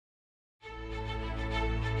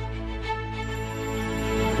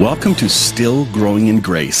Welcome to Still Growing in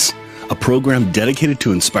Grace, a program dedicated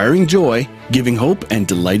to inspiring joy, giving hope, and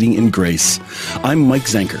delighting in grace. I'm Mike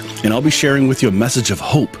Zenker, and I'll be sharing with you a message of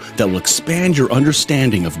hope that will expand your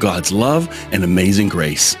understanding of God's love and amazing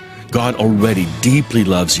grace. God already deeply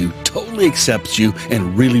loves you, totally accepts you,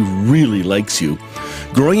 and really, really likes you.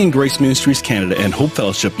 Growing in Grace Ministries Canada and Hope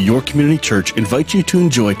Fellowship, your community church, invite you to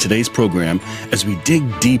enjoy today's program as we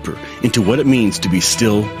dig deeper into what it means to be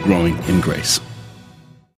still growing in grace.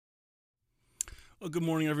 Well, good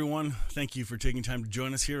morning, everyone. Thank you for taking time to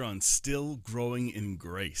join us here on Still Growing in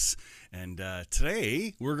Grace. And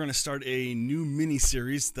today, we're going to start a new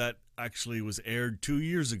mini-series that actually was aired 2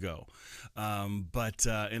 years ago. But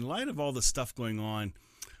in light of all the stuff going on,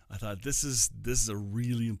 I thought this is a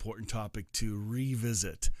really important topic to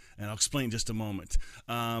revisit, and I'll explain in just a moment.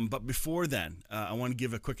 But before then, I want to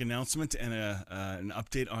give a quick announcement and an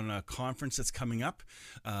update on a conference that's coming up.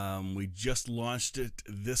 We just launched it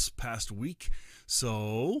this past week.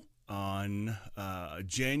 So on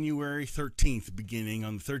January 13th, beginning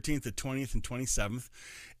on the 13th, the 20th, and 27th,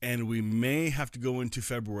 and we may have to go into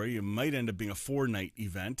February. It might end up being a 4-night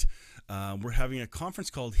event. We're having a conference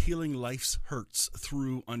called Healing Life's Hurts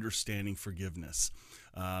Through Understanding Forgiveness.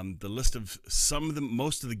 The list of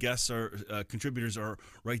most of the guests contributors are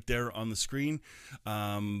right there on the screen.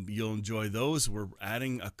 You'll enjoy those. We're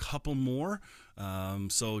adding a couple more.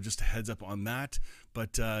 So just a heads up on that.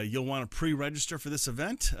 But you'll want to pre-register for this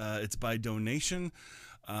event. It's by donation.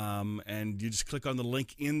 And you just click on the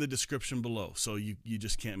link in the description below. So you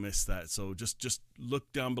just can't miss that. So just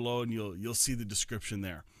look down below and you'll see the description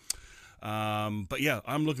there. But yeah,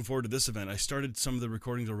 I'm looking forward to this event. I started some of the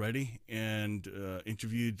recordings already and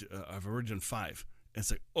interviewed. I've already done 5. And it's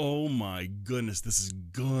like, oh my goodness, this is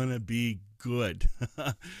gonna be good,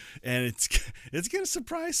 and it's gonna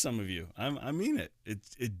surprise some of you. I mean it.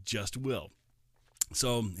 It just will.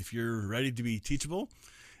 So if you're ready to be teachable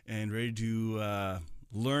and ready to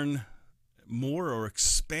learn more or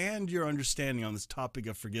expand your understanding on this topic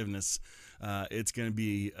of forgiveness, it's going to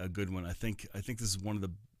be a good one. I think this is one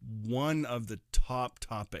of the top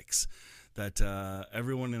topics that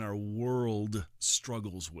everyone in our world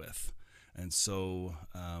struggles with. And so,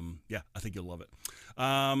 yeah, I think you'll love it.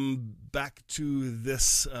 Back to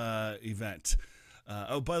this event.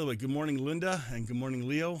 Oh, by the way, good morning, Linda, and good morning,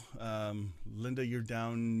 Leo. Linda, you're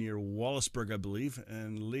down near Wallaceburg, I believe.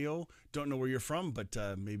 And Leo, don't know where you're from, but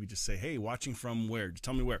maybe just say, hey, watching from where? Just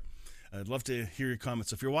tell me where. I'd love to hear your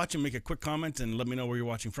comments. So if you're watching, make a quick comment and let me know where you're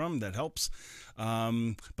watching from. That helps.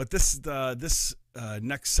 But this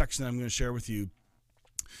next section that I'm going to share with you,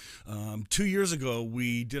 2 years ago,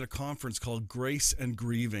 we did a conference called Grace and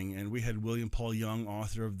Grieving, and we had William Paul Young,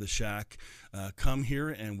 author of The Shack, come here,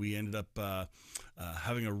 and we ended up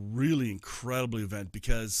having a really incredible event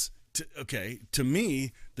because, to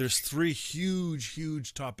me, there's 3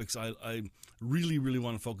 huge topics I really, really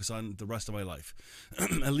want to focus on the rest of my life,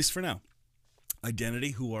 at least for now.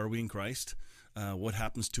 Identity, who are we in Christ? What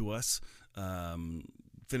happens to us?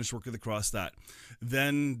 Finished work of the cross, that.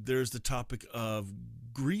 Then there's the topic of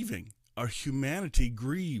grieving. Our humanity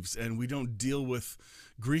grieves, and we don't deal with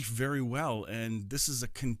grief very well. And this is a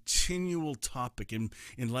continual topic. In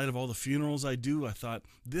light of all the funerals I do, I thought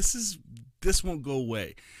this won't go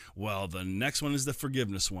away. Well, the next one is the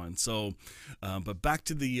forgiveness one. So, but back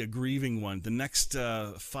to the grieving one. The next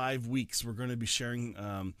 5 weeks, we're going to be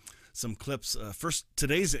sharing some clips. First,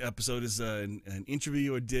 today's episode is an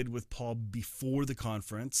interview I did with Paul before the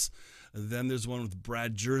conference. Then there's one with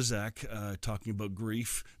Brad Jersak talking about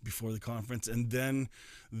grief before the conference. And then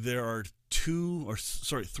there are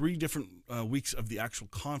 3 different weeks of the actual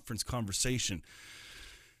conference conversation.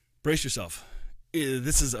 Brace yourself.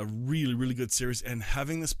 This is a really, really good series. And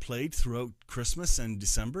having this played throughout Christmas and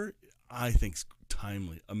December, I think is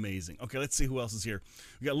timely, amazing. Okay, let's see who else is here.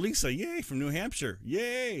 We got Lisa, yay, from New Hampshire,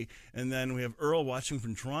 yay. And then we have Earl watching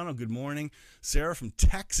from Toronto, good morning. Sarah from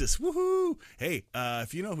Texas, woohoo. Hey,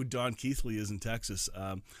 if you know who Don Keithley is in Texas,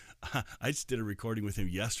 I just did a recording with him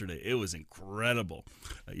yesterday. It was incredible.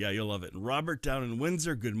 Yeah, you'll love it. And Robert down in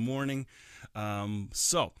Windsor, good morning.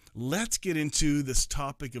 So let's get into this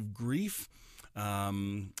topic of grief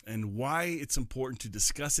and why it's important to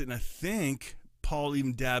discuss it. And I think Paul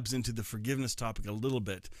even dabs into the forgiveness topic a little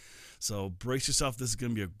bit. So brace yourself. This is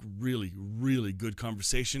going to be a really, really good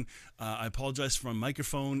conversation. I apologize for my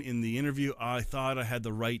microphone in the interview. I thought I had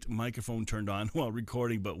the right microphone turned on while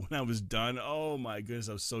recording, but when I was done, oh my goodness,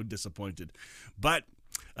 I was so disappointed. But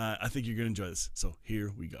I think you're going to enjoy this. So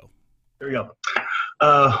here we go. There we go.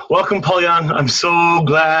 Welcome, Paul Young. I'm so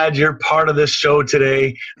glad you're part of this show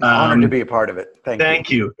today. Honored to be a part of it. Thank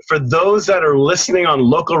you. For those that are listening on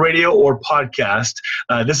local radio or podcast,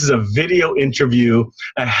 this is a video interview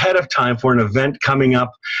ahead of time for an event coming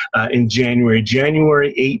up in January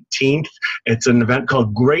 18th. It's an event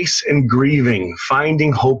called Grace and Grieving,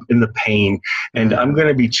 Finding Hope in the Pain. And I'm going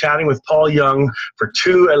to be chatting with Paul Young for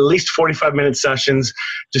two, at least 45-minute sessions,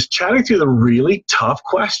 just chatting through the really tough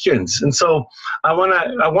questions. And so I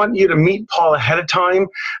want you to meet Paul ahead of time.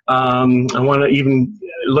 I want to even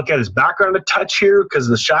look at his background a touch here, because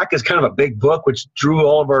The Shack is kind of a big book, which drew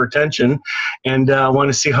all of our attention. And I want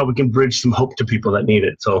to see how we can bridge some hope to people that need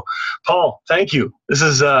it. So, Paul, thank you. This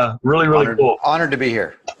is really cool. Honored to be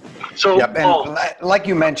here. So, yep. And Paul, like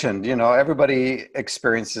you mentioned, everybody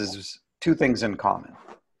experiences two things in common: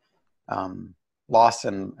 loss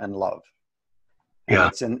and love. And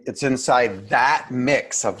yeah, it's inside that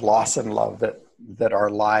mix of loss and love that our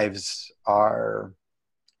lives are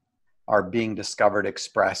being discovered,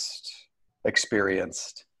 expressed,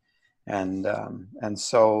 experienced. And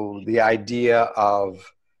so the idea of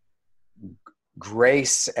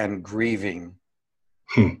grace and grieving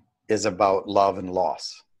is about love and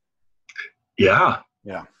loss. Yeah.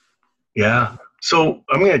 So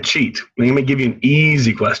I'm going to cheat. I'm going to give you an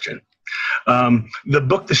easy question. The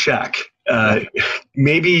book, The Shack,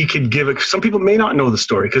 maybe you could give it, some people may not know the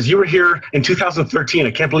story, because you were here in 2013.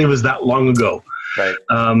 I can't believe it was that long ago. Right.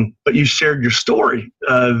 But you shared your story,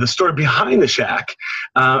 the story behind The Shack,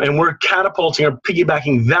 and we're catapulting or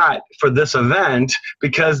piggybacking that for this event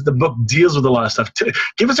because the book deals with a lot of stuff.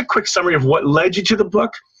 Give us a quick summary of what led you to the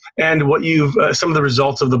book and what you've some of the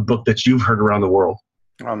results of the book that you've heard around the world.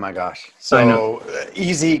 Oh my gosh! So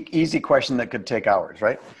easy question that could take hours,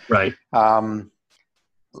 right? Right.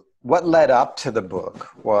 What led up to the book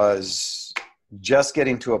was just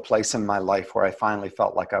getting to a place in my life where I finally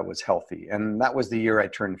felt like I was healthy. And that was the year I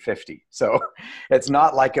turned 50. So it's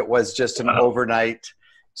not like it was just an overnight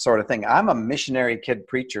sort of thing. I'm a missionary kid,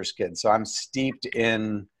 preacher's kid. So I'm steeped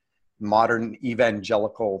in modern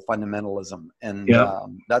evangelical fundamentalism. And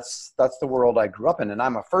that's the world I grew up in. And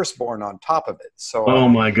I'm a firstborn on top of it. So oh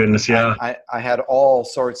my goodness. Yeah. I had all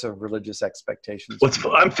sorts of religious expectations.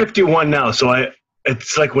 I'm 51 now. So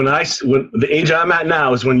it's like when the age I'm at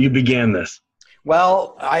now is when you began this.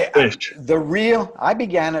 Well, I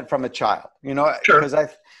began it from a child, because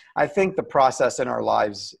I think the process in our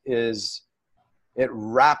lives is it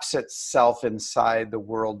wraps itself inside the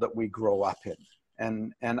world that we grow up in.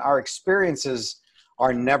 And our experiences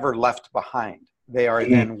are never left behind. They are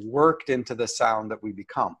then worked into the sound that we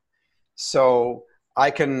become. So I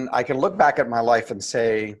can look back at my life and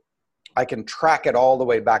say, I can track it all the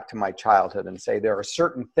way back to my childhood and say there are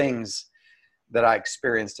certain things that I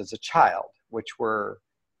experienced as a child which were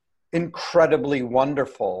incredibly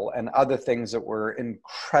wonderful, and other things that were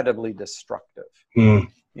incredibly destructive.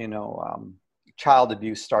 Child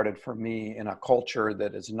abuse started for me in a culture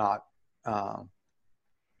that is not,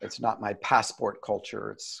 it's not my passport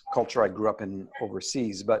culture. It's culture I grew up in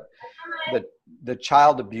overseas, but the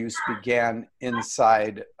child abuse began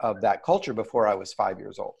inside of that culture before I was 5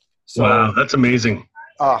 years old. So, wow, that's amazing.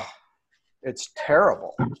 It's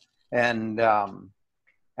terrible. And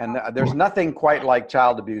there's nothing quite like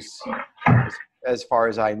child abuse, as far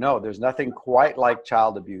as I know. There's nothing quite like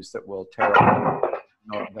child abuse that will tear up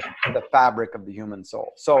the fabric of the human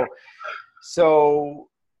soul. So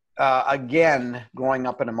again, growing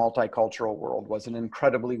up in a multicultural world was an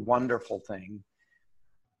incredibly wonderful thing.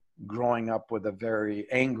 Growing up with a very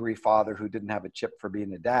angry father who didn't have a chip for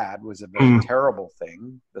being a dad was a very terrible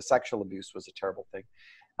thing. The sexual abuse was a terrible thing.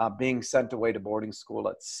 Being sent away to boarding school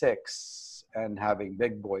at 6 and having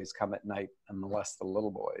big boys come at night and molest the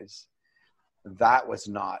little boys, that was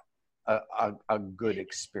not a good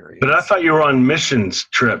experience. But I thought you were on missions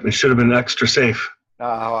trip. It should have been extra safe.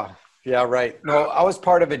 Yeah, right. No, I was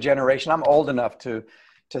part of a generation. I'm old enough to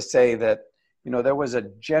say that, there was a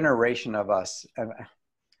generation of us, and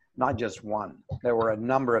not just one. There were a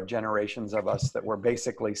number of generations of us that were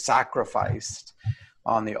basically sacrificed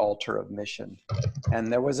on the altar of mission.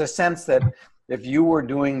 And there was a sense that if you were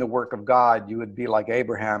doing the work of God, you would be like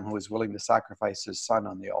Abraham, who was willing to sacrifice his son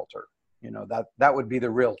on the altar. That would be the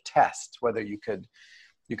real test, whether you could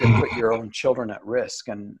put your own children at risk.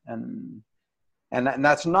 And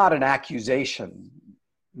that's not an accusation.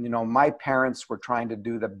 My parents were trying to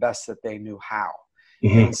do the best that they knew how,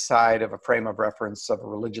 inside of a frame of reference of a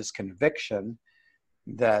religious conviction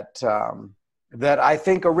that I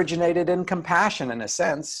think originated in compassion, in a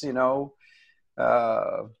sense,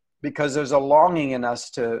 because there's a longing in us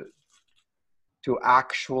to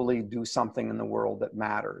actually do something in the world that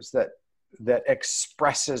matters, that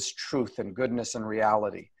expresses truth and goodness and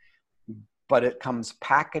reality, but it comes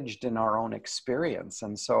packaged in our own experience.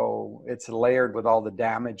 And so it's layered with all the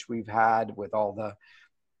damage we've had, with all the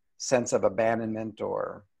sense of abandonment,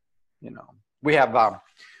 or, we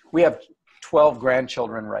have 12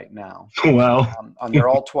 grandchildren right now. Wow. And they're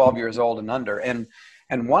all 12 years old and under. And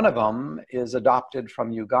one of them is adopted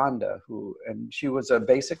from Uganda, and she was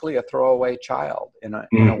basically a throwaway child in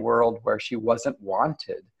a world where she wasn't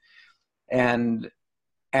wanted. And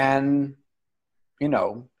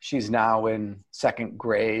she's now in second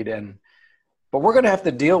grade, but we're going to have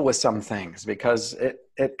to deal with some things because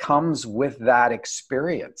it comes with that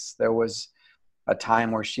experience. There was a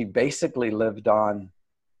time where she basically lived on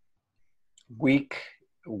weak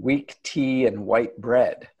tea and white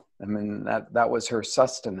bread. I mean, that was her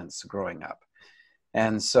sustenance growing up.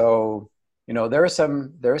 And so, there are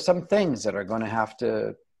some things that are going to have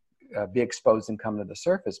to be exposed and come to the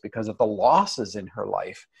surface because of the losses in her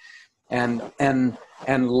life. And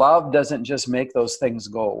love doesn't just make those things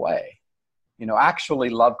go away. Actually,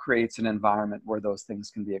 love creates an environment where those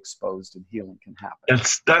things can be exposed and healing can happen.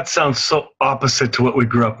 That sounds so opposite to what we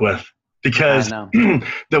grew up with, because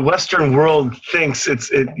the Western world thinks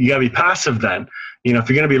you gotta be passive then. If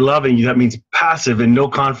you're going to be loving, that means passive and no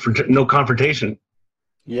confrontation.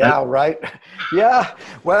 Yeah, right. Yeah.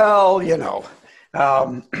 Well,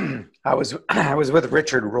 I was with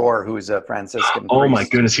Richard Rohr, who's a Franciscan priest. Oh my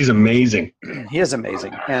goodness, he's amazing. He is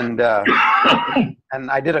amazing, and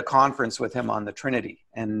I did a conference with him on the Trinity,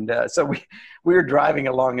 and so we were driving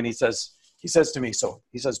along, and he says to me,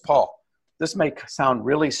 Paul, this may sound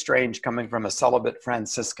really strange coming from a celibate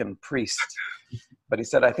Franciscan priest, but he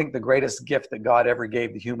said, I think the greatest gift that God ever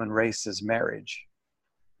gave the human race is marriage.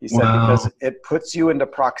 He said, because it puts you into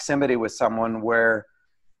proximity with someone where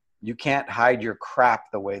you can't hide your crap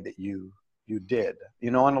the way that you did.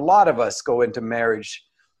 And a lot of us go into marriage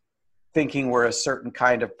thinking we're a certain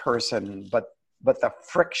kind of person, but the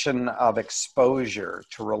friction of exposure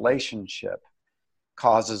to relationship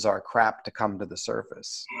causes our crap to come to the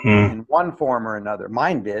surface in one form or another.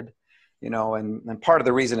 Mine did, and part of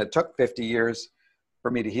the reason it took 50 years for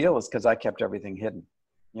me to heal is because I kept everything hidden,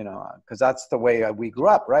 because that's the way we grew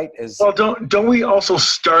up, right? Well, don't we also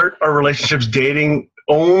start our relationships dating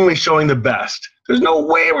only showing the best? There's no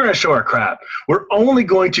way we're going to show our crap. We're only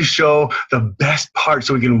going to show the best part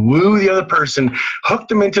so we can woo the other person, hook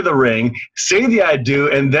them into the ring, say the I do,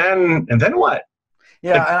 and then what?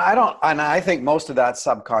 Yeah, and I think most of that's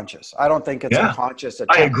subconscious. I don't think it's a conscious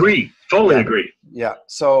attempt. I agree. Totally agree. Yeah.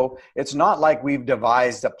 So it's not like we've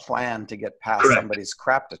devised a plan to get past somebody's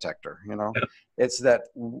crap detector, It's that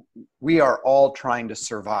we are all trying to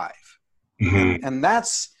survive. And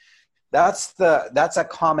that's a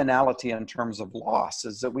commonality in terms of loss,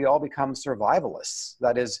 is that we all become survivalists.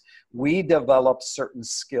 That is, we develop certain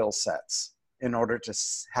skill sets in order to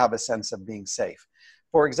have a sense of being safe.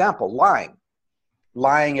 For example,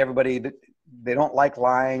 lying, everybody, they don't like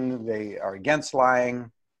lying, they are against lying,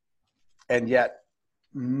 and yet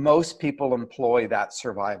most people employ that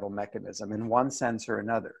survival mechanism in one sense or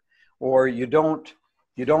another. Or you don't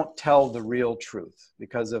tell the real truth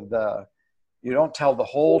because of you don't tell the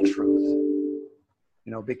whole truth,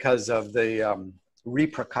 because of the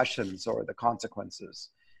repercussions or the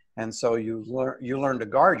consequences. And so you learn to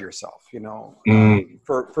guard yourself,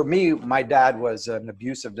 For me, my dad was an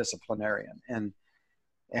abusive disciplinarian, and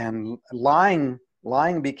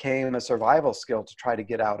lying became a survival skill to try to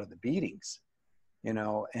get out of the beatings,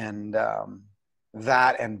 and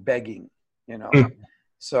that and begging,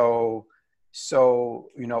 So,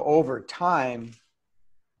 over time,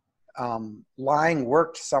 lying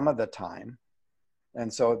worked some of the time.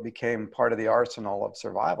 And so it became part of the arsenal of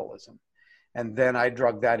survivalism. And then I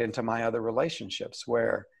drug that into my other relationships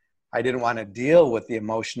where I didn't want to deal with the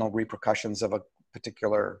emotional repercussions of a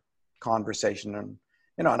particular conversation. And,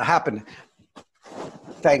 and it happened,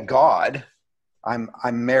 thank God, I'm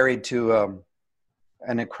married to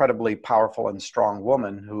an incredibly powerful and strong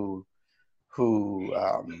woman who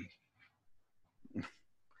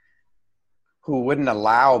wouldn't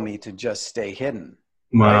allow me to just stay hidden.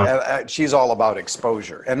 Wow. Right? She's all about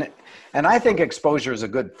exposure. And I think exposure is a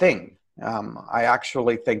good thing. I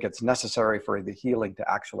actually think it's necessary for the healing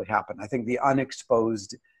to actually happen. I think the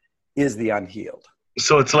unexposed is the unhealed.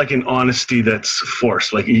 So it's like an honesty that's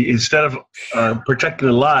forced. Like instead of protecting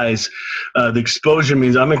the lies, the exposure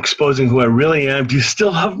means I'm exposing who I really am. Do you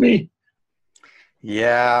still love me?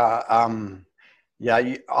 Yeah.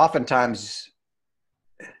 Oftentimes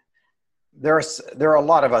there are a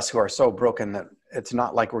lot of us who are so broken that it's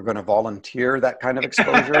not like we're going to volunteer that kind of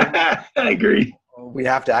exposure. I agree. We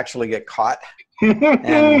have to actually get caught.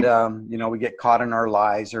 And, we get caught in our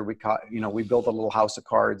lies, or we build a little house of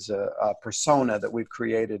cards, a persona that we've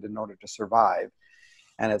created in order to survive.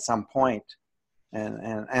 And at some point,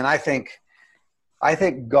 and I think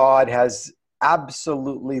God has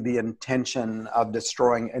absolutely the intention of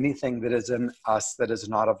destroying anything that is in us that is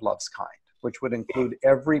not of love's kind, which would include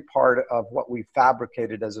every part of what we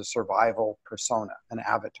fabricated as a survival persona, an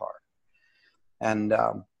avatar. And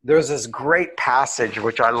there's this great passage,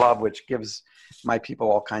 which I love, which gives my people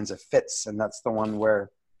all kinds of fits. And that's the one where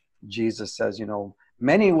Jesus says,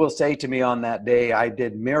 many will say to me on that day, I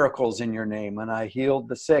did miracles in your name, and I healed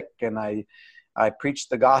the sick, and I preached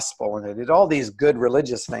the gospel, and I did all these good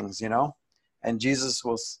religious things, And Jesus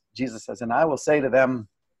says, and I will say to them,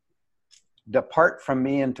 depart from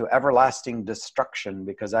me into everlasting destruction,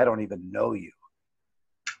 because I don't even know you.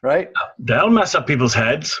 Right? That'll mess up people's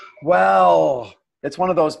heads. Well, it's one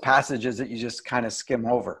of those passages that you just kind of skim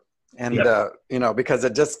over. And, because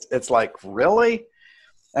it's like, really?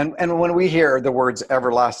 And when we hear the words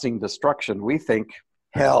everlasting destruction, we think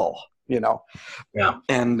hell, Yeah.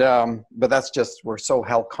 And, but that's just, we're so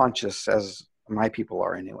hell conscious, as my people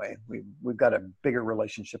are anyway. We've got a bigger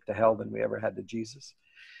relationship to hell than we ever had to Jesus.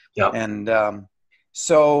 Yeah. And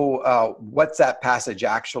so what's that passage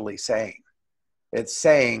actually saying? It's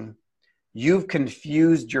saying you've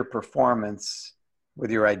confused your performance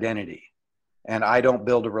with your identity, and I don't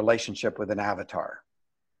build a relationship with an avatar.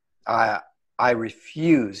 I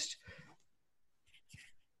refused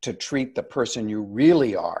to treat the person you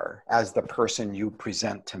really are as the person you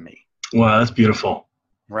present to me. Wow, that's beautiful.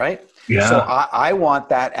 Right? Yeah. So I want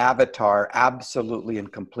that avatar absolutely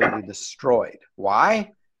and completely destroyed.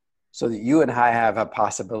 Why? So that you and I have a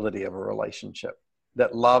possibility of a relationship,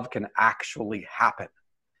 that love can actually happen.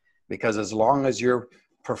 Because as long as you're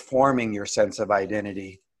performing your sense of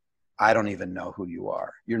identity, I don't even know who you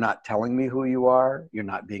are. You're not telling me who you are. You're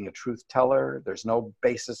not being a truth teller. There's no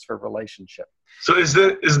basis for relationship. So is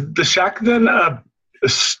the shack then a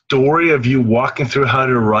story of you walking through how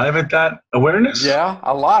to arrive at that awareness? Yeah,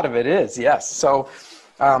 a lot of it is, yes. So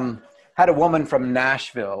had a woman from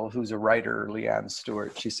Nashville who's a writer, Leanne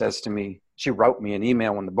Stewart. She says to me, she wrote me an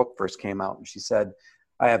email when the book first came out, and she said,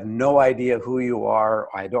 I have no idea who you are.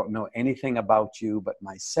 I don't know anything about you, but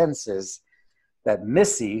my sense is that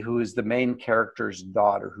Missy, who is the main character's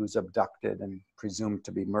daughter who's abducted and presumed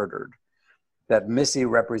to be murdered, that Missy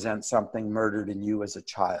represents something murdered in you as a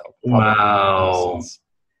child. Wow.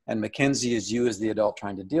 And Mackenzie is you as the adult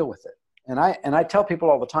trying to deal with it. And I tell people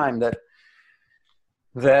all the time that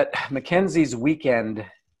Mackenzie's weekend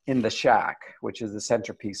in the shack, which is the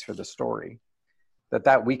centerpiece for the story,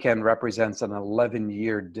 that weekend represents an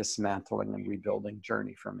 11-year dismantling and rebuilding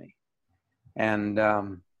journey for me. And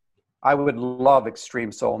I would love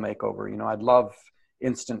extreme soul makeover. I'd love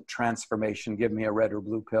instant transformation, give me a red or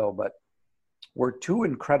blue pill, but we're too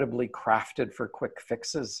incredibly crafted for quick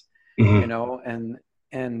fixes, and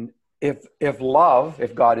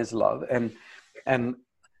if God is love, and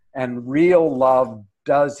real love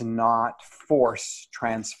does not force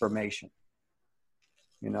transformation.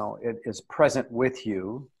 It is present with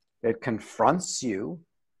you. It confronts you,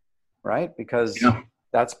 right? Because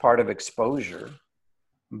that's part of exposure,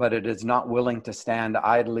 but it is not willing to stand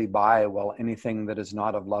idly by while anything that is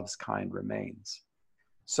not of love's kind remains.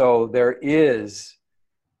 So there is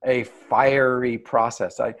a fiery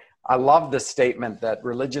process. I love the statement that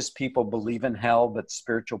religious people believe in hell, but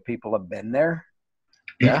spiritual people have been there.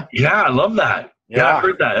 Yeah. Yeah, I love that. Yeah, I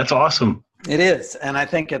heard that. That's awesome. It is. And I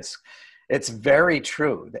think it's very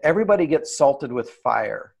true. Everybody gets salted with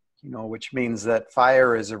fire, which means that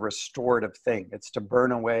fire is a restorative thing. It's to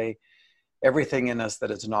burn away everything in us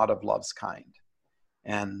that is not of love's kind.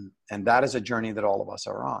 And that is a journey that all of us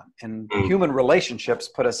are on. And human relationships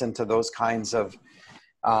put us into those kinds of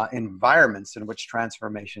environments in which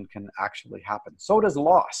transformation can actually happen. So does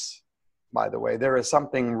loss, by the way. There is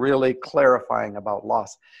something really clarifying about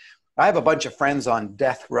loss. I have a bunch of friends on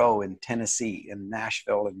death row in Tennessee, in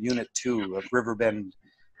Nashville, in Unit 2 of Riverbend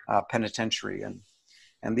Penitentiary.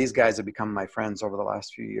 And these guys have become my friends over the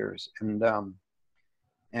last few years. And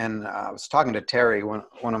I was talking to Terry, one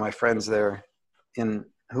of my friends there,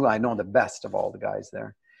 who I know the best of all the guys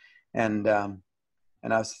there. And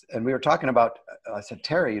we were talking about, I said,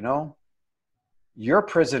 Terry, your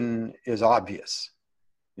prison is obvious.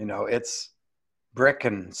 It's brick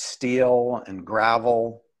and steel and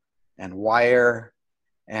gravel and wire.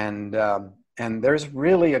 And there's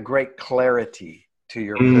really a great clarity to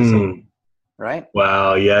your prison, right?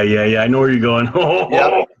 Wow. Yeah. I know where you're going.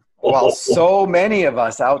 Yep. Well, so many of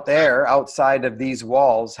us out there, outside of these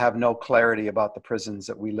walls, have no clarity about the prisons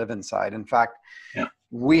that we live inside. In fact,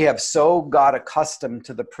 we have so got accustomed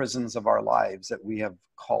to the prisons of our lives that we have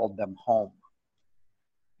called them home.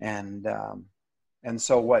 And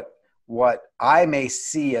so what I may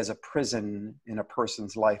see as a prison in a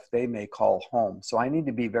person's life, they may call home. So I need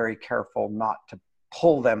to be very careful not to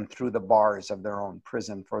pull them through the bars of their own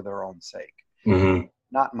prison for their own sake. Mm-hmm.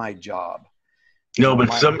 Not my job. No,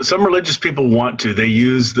 but some religious people want to. They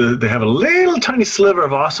have a little tiny sliver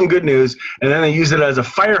of awesome good news, and then they use it as a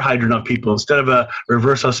fire hydrant on people instead of a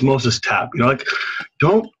reverse osmosis tap. You know, like,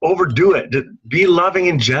 don't overdo it. Be loving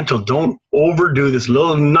and gentle. Don't overdo this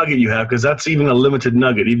little nugget you have, because that's even a limited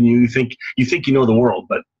nugget. Even you think you know the world,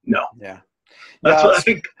 but no. Yeah. That's what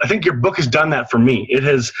I think your book has done that for me. It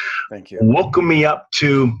has Thank you. woken me up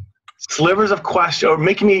to slivers of questions, or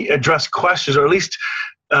making me address questions, or at least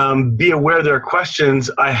be aware there are questions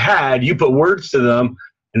I had. You put words to them,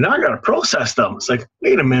 and now I got to process them. It's like,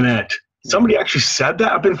 wait a minute, somebody actually said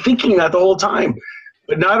that? I've been thinking that the whole time,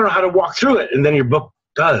 but now I don't know how to walk through it. And then your book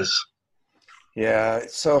does. Yeah.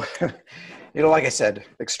 So, like I said,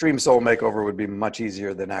 Extreme Soul Makeover would be much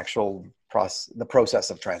easier than the process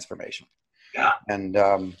of transformation. Yeah.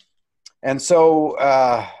 And so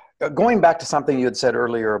going back to something you had said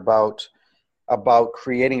earlier about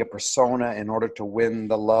creating a persona in order to win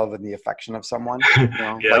the love and the affection of someone,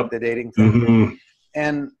 Yep. like the dating thing.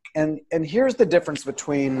 Mm-hmm. And here's the difference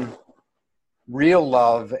between real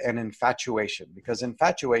love and infatuation, because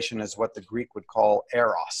infatuation is what the Greek would call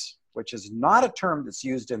eros, which is not a term that's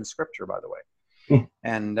used in Scripture, by the way.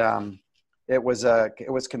 And it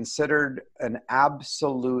was considered an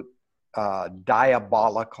absolute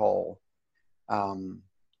diabolical,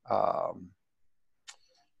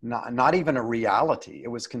 not even a reality. It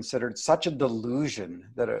was considered such a delusion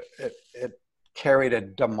that it carried a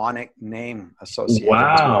demonic name associated.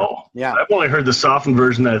 Wow. Yeah. I've only heard the softened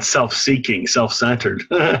version that it's self-seeking, self-centered.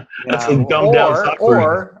 That's some dumbed down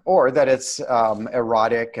or that it's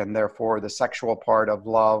erotic, and therefore the sexual part of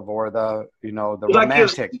love, or the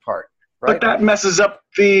romantic part. Right? But that messes up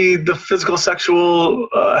the physical, sexual,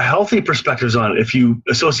 healthy perspectives on it if you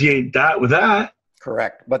associate that with that.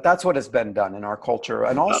 Correct. But that's what has been done in our culture,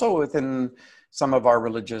 and also within some of our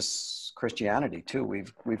religious Christianity too.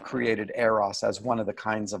 We've created eros as one of the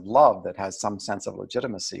kinds of love that has some sense of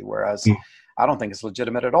legitimacy, whereas I don't think it's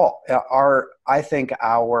legitimate at all. I think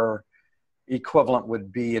our equivalent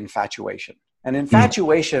would be infatuation. And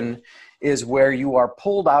infatuation is where you are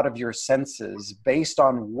pulled out of your senses based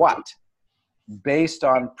on what? Based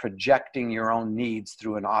on projecting your own needs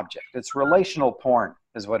through an object. It's relational porn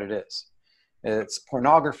is what it is. It's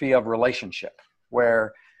pornography of relationship,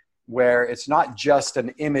 where it's not just an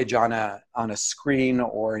image on a screen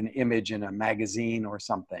or an image in a magazine or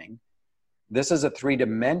something. This is a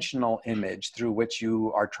three-dimensional image through which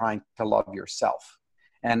you are trying to love yourself.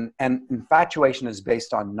 And infatuation is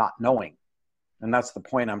based on not knowing. And that's the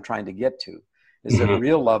point I'm trying to get to, is that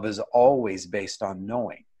real love is always based on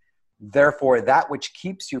knowing. Therefore, that which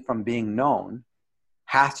keeps you from being known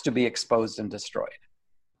has to be exposed and destroyed,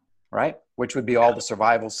 right? Which would be all the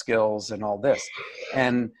survival skills and all this.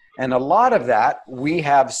 And a lot of that we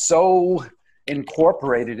have so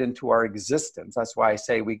incorporated into our existence. That's why I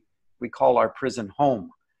say we call our prison home,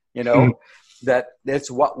 that it's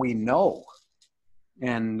what we know.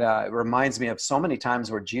 And it reminds me of so many times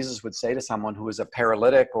where Jesus would say to someone who was a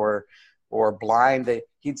paralytic or blind,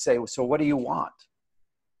 he'd say, "So what do you want?"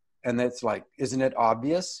 And it's like, isn't it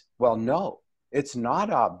obvious? Well, no, it's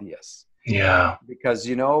not obvious. Yeah. Because,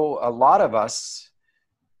 a lot of us,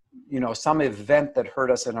 some event that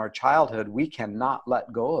hurt us in our childhood, we cannot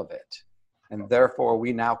let go of it. And therefore,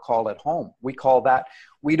 we now call it home.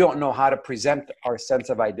 We don't know how to present our sense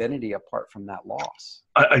of identity apart from that loss.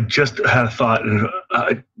 I just had a thought,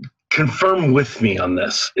 and confirm with me on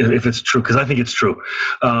this, if it's true, because I think it's true.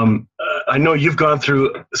 I know you've gone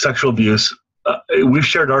through sexual abuse. We've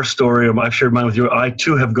shared our story. I've shared mine with you. I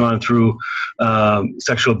too have gone through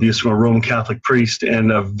sexual abuse from a Roman Catholic priest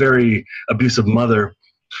and a very abusive mother.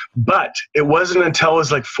 But it wasn't until I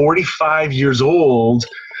was like 45 years old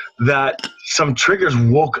that some triggers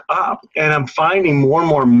woke up, and I'm finding more and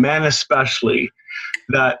more men especially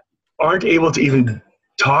that aren't able to even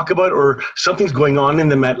talk about, or something's going on in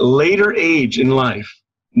them at later age in life,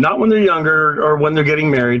 not when they're younger or when they're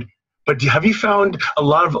getting married. But have you found a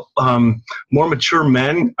lot of more mature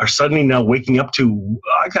men are suddenly now waking up to,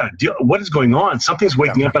 I got to deal, what is going on? Something's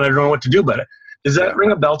waking up and I don't know what to do about it. Does that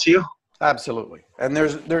ring a bell to you? Absolutely. And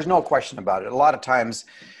there's no question about it. A lot of times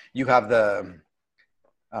you have the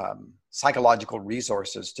psychological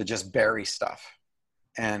resources to just bury stuff.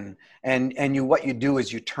 And what you do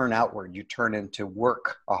is you turn outward. You turn into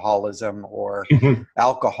workaholism or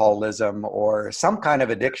alcoholism or some kind of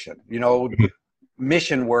addiction,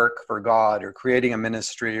 mission work for God or creating a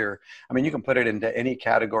ministry, or I mean, you can put it into any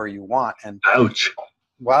category you want. And Ouch.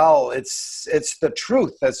 well, it's the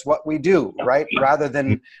truth. That's what we do, right? Rather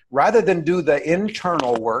than do the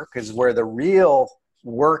internal work, is where the real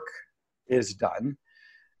work is done.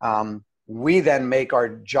 We then make our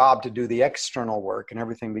job to do the external work, and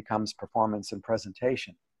everything becomes performance and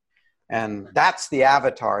presentation. And that's the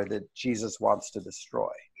avatar that Jesus wants to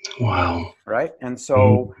destroy. Wow. Right? And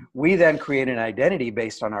so we then create an identity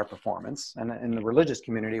based on our performance. And in the religious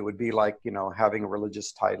community, it would be like, having a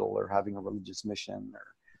religious title or having a religious mission or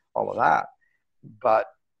all of that. But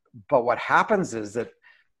what happens is that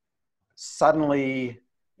suddenly,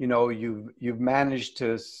 you've managed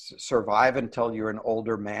to survive until you're an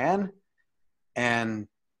older man. And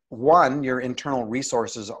one, your internal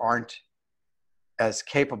resources aren't as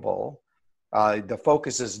capable. The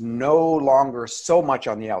focus is no longer so much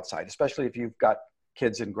on the outside, especially if you've got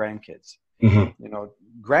kids and grandkids.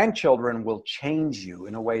 Grandchildren will change you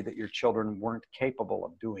in a way that your children weren't capable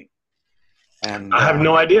of doing. And I have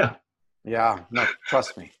no idea. Yeah, no,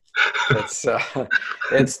 trust me.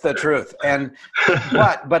 It's the truth. And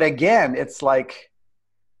but again, it's like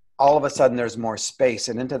all of a sudden there's more space,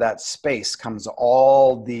 and into that space comes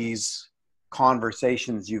all these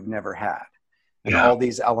conversations you've never had. And all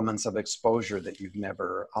these elements of exposure that you've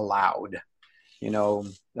never allowed.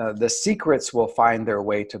 The secrets will find their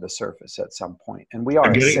way to the surface at some point. And we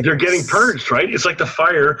are they're getting purged, right? It's like the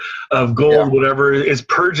fire of gold, whatever, is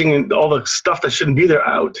purging all the stuff that shouldn't be there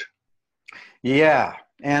out. Yeah.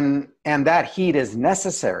 And that heat is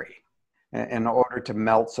necessary in order to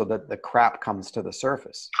melt so that the crap comes to the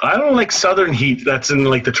surface. I don't like southern heat that's in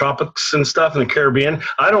like the tropics and stuff in the Caribbean.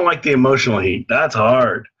 I don't like the emotional heat. That's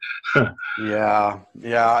hard. Yeah.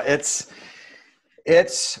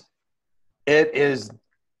 It is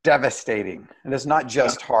devastating. And it's not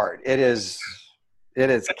just hard. It is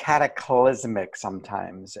cataclysmic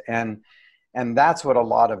sometimes. And that's what a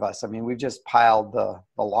lot of us, I mean, we've just piled the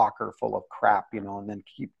locker full of crap, and then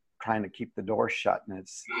keep trying to keep the door shut, and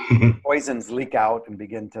it's poisons leak out and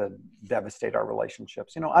begin to devastate our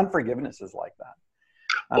relationships. Unforgiveness is like that.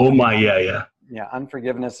 Oh my, yeah. Yeah.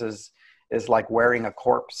 Unforgiveness is like wearing a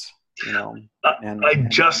corpse,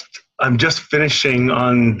 I'm just finishing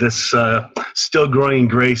on this Still Growing in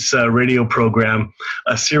Grace radio program,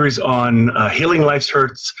 a series on healing life's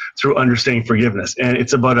hurts through understanding forgiveness. And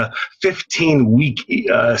it's about a 15-week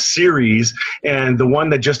series. And the one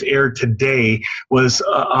that just aired today was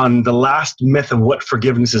on the last myth of what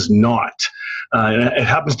forgiveness is not. And it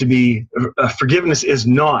happens to be forgiveness is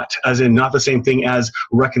not, as in not the same thing as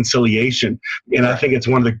reconciliation. And I think it's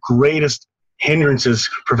one of the greatest hindrances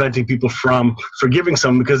preventing people from forgiving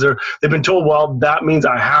someone, because they've been told, well, that means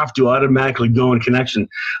I have to automatically go in connection.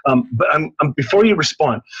 But before you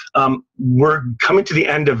respond, we're coming to the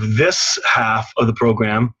end of this half of the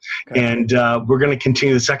program, and we're going to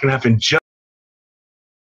continue the second half in just.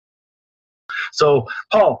 So,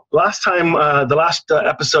 Paul, last time, the last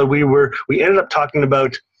episode, we ended up talking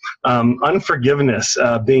about unforgiveness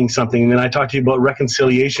being something, and then I talked to you about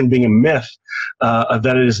reconciliation being a myth,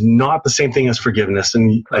 that it is not the same thing as forgiveness.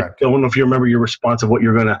 And correct. I don't know if you remember your response of what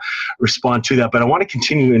you're going to respond to that, but I want to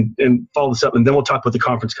continue and follow this up, and then we'll talk about the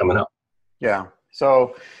conference coming up. Yeah.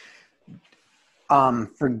 So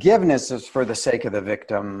forgiveness is for the sake of the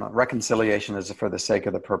victim. Reconciliation is for the sake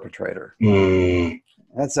of the perpetrator.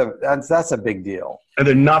 That's a big deal. And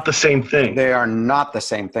they're not the same thing. They are not the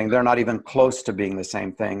same thing. They're not even close to being the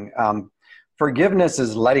same thing. Forgiveness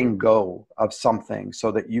is letting go of something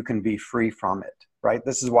so that you can be free from it, right?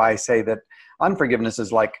 This is why I say that unforgiveness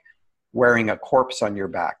is like wearing a corpse on your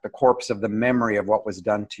back, the corpse of the memory of what was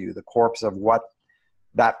done to you, the corpse of what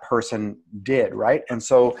that person did, right? And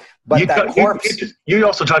so, but you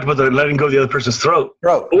also talked about the letting go of the other person's throat,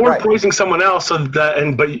 or right. Poisoning someone else, so that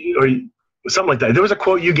something like that. There was a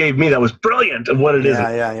quote you gave me that was brilliant of what it is.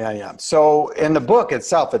 Yeah. So in the book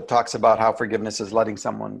itself, it talks about how forgiveness is letting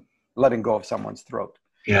go of someone's throat.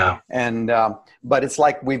 Yeah. And but it's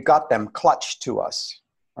like we've got them clutched to us,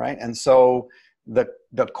 right? And so the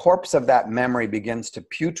corpse of that memory begins to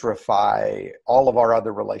putrefy all of our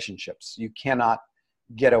other relationships. You cannot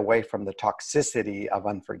get away from the toxicity of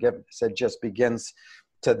unforgiveness. It just begins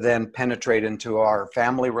to then penetrate into our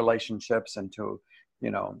family relationships, and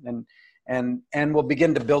and we'll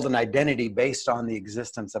begin to build an identity based on the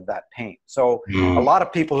existence of that pain. So a lot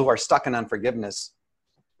of people who are stuck in unforgiveness,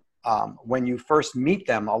 when you first meet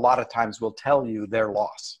them, a lot of times will tell you their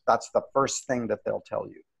loss. That's the first thing that they'll tell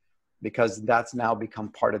you. because that's now become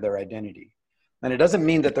part of their identity. And it doesn't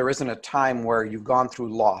mean that there isn't a time where you've gone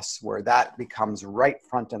through loss, where that becomes right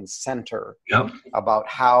front and center about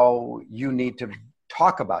how you need to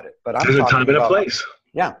talk about it. But there's a time and a place.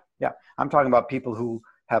 Yeah. I'm talking about people who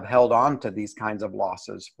have held on to these kinds of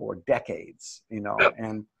losses for decades,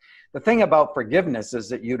 and the thing about forgiveness is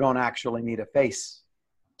that you don't actually need a face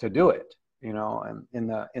to do it, and in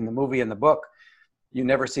the movie, in the book, you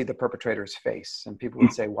never see the perpetrator's face. And people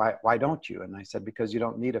would say, why don't you? And I said, because you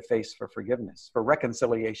don't need a face for forgiveness. For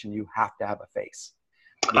reconciliation, you have to have a face.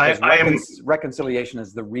 Reconciliation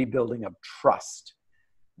is the rebuilding of trust.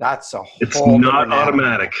 That's a whole It's not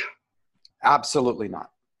automatic. Absolutely not.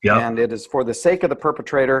 Yeah. And it is for the sake of the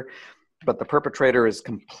perpetrator, but the perpetrator is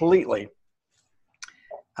completely,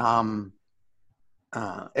 it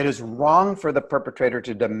is wrong for the perpetrator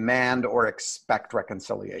to demand or expect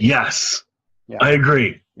reconciliation. Yes. Yeah. I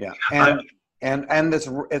agree. Yeah. And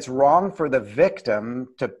it's wrong for the victim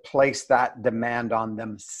to place that demand on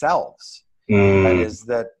themselves. That is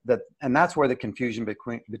and that's where the confusion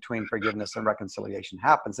between forgiveness and reconciliation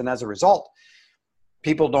happens. And as a result,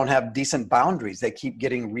 people don't have decent boundaries. They keep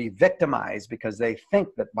getting re-victimized because they think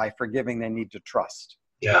that by forgiving, they need to trust.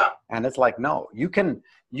 Yeah. And it's like, no, you can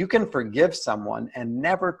forgive someone and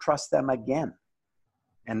never trust them again.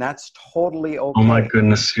 And that's totally okay. Oh my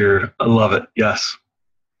goodness, I love it. Yes.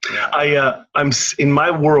 Yeah. I'm in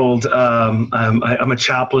my world. I'm a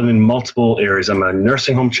chaplain in multiple areas. I'm a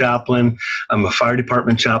nursing home chaplain. I'm a fire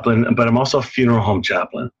department chaplain, but I'm also a funeral home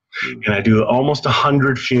chaplain. And I do almost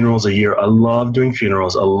 100 funerals a year. I love doing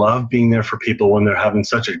funerals. I love being there for people when they're having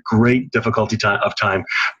such a great difficulty of time.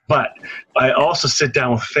 But I also sit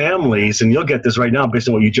down with families, and you'll get this right now based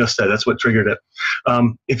on what you just said. That's what triggered it.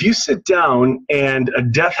 If you sit down and a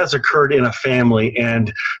death has occurred in a family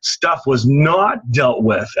and stuff was not dealt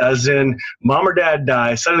with, as in mom or dad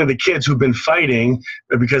dies, suddenly the kids who've been fighting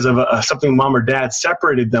because of something mom or dad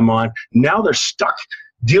separated them on, now they're stuck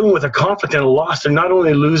dealing with a conflict and a loss. They're not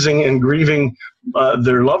only losing and grieving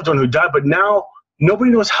their loved one who died, but now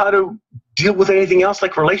nobody knows how to deal with anything else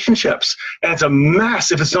like relationships. And it's a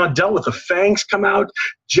mess if it's not dealt with. The fangs come out,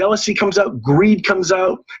 jealousy comes out, greed comes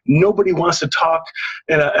out. Nobody wants to talk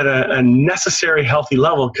at a necessary, healthy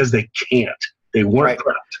level because they can't. They weren't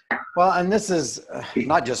prepped. Well, and this is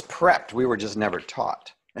not just prepped. We were just never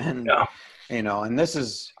taught. And and this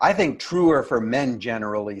is, I think, truer for men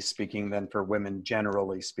generally speaking than for women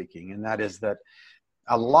generally speaking. And that is that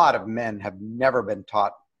a lot of men have never been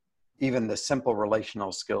taught even the simple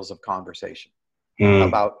relational skills of conversation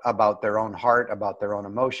about their own heart, about their own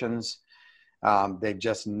emotions. They've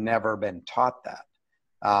just never been taught that.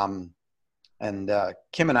 And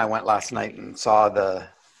Kim and I went last night and saw the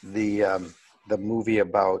movie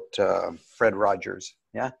about Fred Rogers.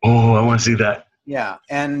 Yeah. Oh, I want to see that. Yeah,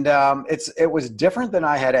 and it was different than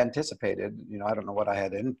I had anticipated. I don't know what I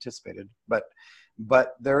had anticipated, but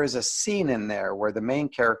there is a scene in there where the main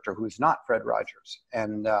character, who's not Fred Rogers,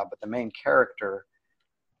 but the main character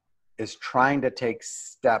is trying to take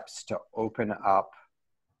steps to open up,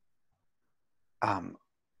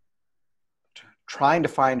 trying to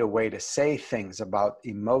find a way to say things about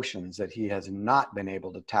emotions that he has not been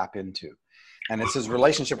able to tap into. And it's his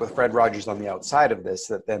relationship with Fred Rogers on the outside of this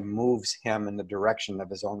that then moves him in the direction of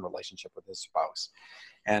his own relationship with his spouse.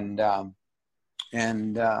 And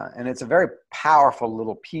it's a very powerful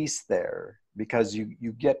little piece there, because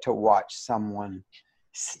you get to watch someone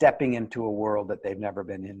stepping into a world that they've never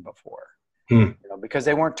been in before, because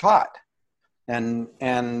they weren't taught. And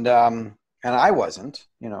I wasn't,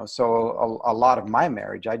 so a lot of my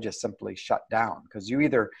marriage, I just simply shut down, because you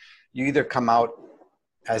either come out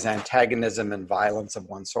as antagonism and violence of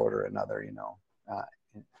one sort or another,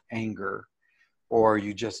 anger, or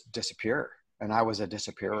you just disappear. And I was a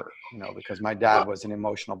disappearer, because my dad was an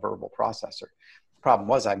emotional verbal processor. The problem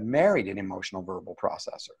was I married an emotional verbal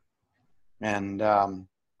processor.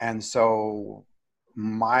 And so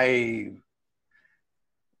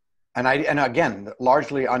again,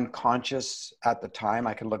 largely unconscious at the time.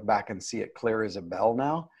 I can look back and see it clear as a bell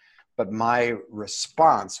now, but my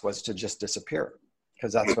response was to just disappear,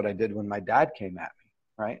 because that's what I did when my dad came at me,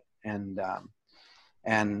 right? And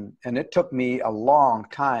it took me a long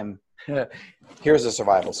time. Here's a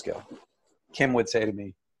survival skill. Kim would say to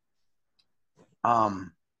me,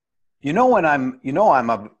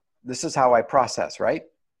 this is how I process, right?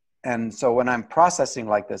 And so when I'm processing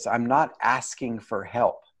like this, I'm not asking for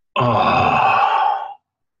help. Oh,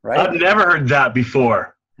 right? I've never heard that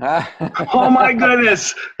before. Oh my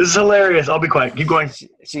goodness. This is hilarious. I'll be quiet. Keep going.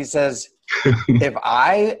 She says, if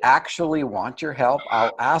I actually want your help,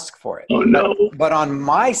 I'll ask for it. Oh no. But on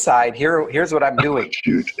my side, here's what I'm doing.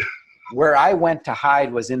 Shoot. where I went to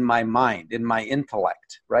hide was in my mind, in my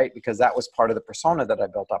intellect, right? Because that was part of the persona that I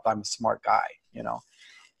built up. I'm a smart guy, you know.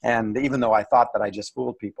 And even though I thought that I just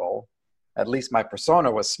fooled people, at least my persona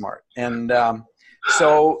was smart. And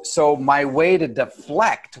so my way to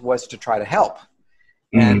deflect was to try to help.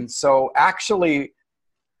 And so actually,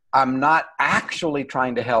 I'm not actually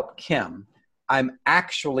trying to help Kim. I'm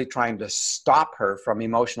actually trying to stop her from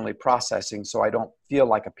emotionally processing so I don't feel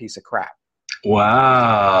like a piece of crap.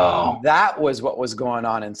 Wow. That was what was going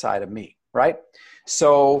on inside of me, right?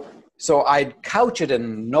 So I'd couch it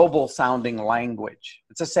in noble sounding language.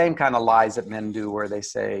 It's the same kind of lies that men do where they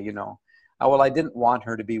say, you know, oh, well, I didn't want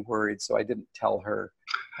her to be worried, so I didn't tell her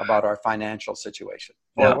about our financial situation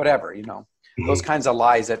or whatever, you know, those kinds of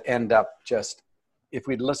lies that end up just, if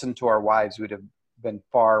we'd listened to our wives, we'd have been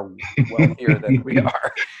far wealthier than we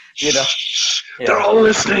are, you know. Yeah. They're all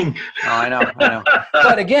listening. Oh, I know.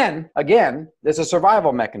 But again, it's a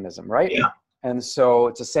survival mechanism, right? Yeah. And so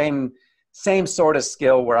it's the same sort of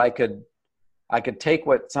skill where I could take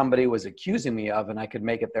what somebody was accusing me of and I could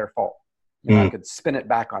make it their fault. You know, I could spin it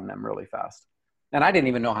back on them really fast. And I didn't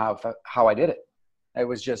even know how I did it. It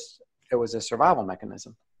was a survival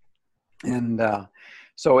mechanism. And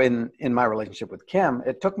so in my relationship with Kim,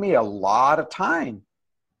 it took me a lot of time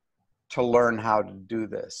to learn how to do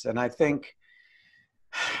this. And I think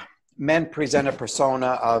men present a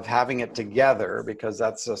persona of having it together because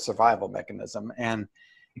that's a survival mechanism, and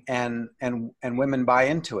women buy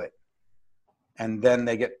into it. And then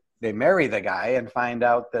they marry the guy and find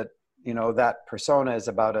out that, you know, that persona is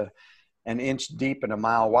about an inch deep and a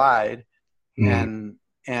mile wide. And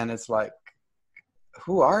it's like,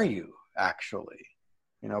 who are you actually?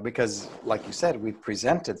 You know, because like you said, we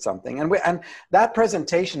presented something, and that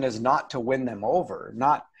presentation is not to win them over.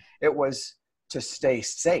 It was to stay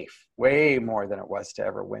safe way more than it was to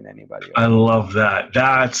ever win anybody over. I love that.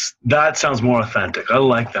 That sounds more authentic. I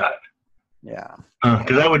like that. Yeah.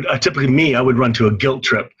 Because I would run to a guilt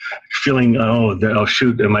trip, feeling, oh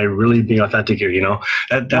shoot, am I really being authentic here? You know,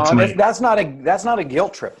 that's not a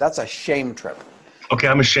guilt trip. That's a shame trip. Okay,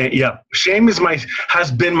 I'm ashamed. Yeah, shame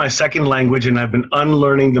has been my second language, and I've been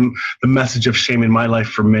unlearning the message of shame in my life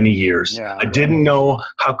for many years. Yeah, I didn't know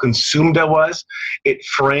how consumed I was. It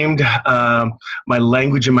framed my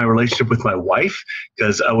language in my relationship with my wife,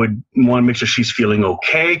 because I would want to make sure she's feeling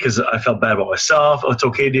okay, because I felt bad about myself. Oh, it's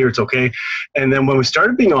okay, dear, it's okay. And then when we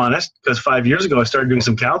started being honest, because 5 years ago I started doing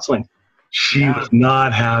some counseling, she was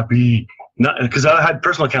not happy. Not because I had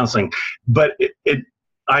personal counseling, but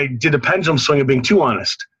I did a pendulum swing of being too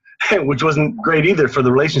honest, which wasn't great either for the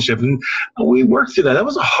relationship. And we worked through that. That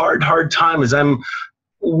was a hard time as I'm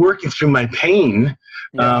working through my pain.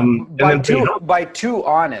 Yeah. By too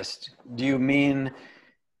honest, do you mean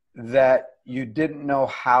that you didn't know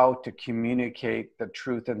how to communicate the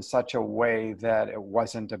truth in such a way that it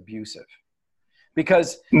wasn't abusive?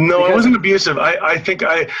 Because it wasn't abusive. I think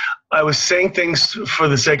I was saying things for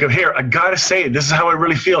the sake of, here, I gotta say it. This is how I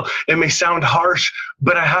really feel. It may sound harsh,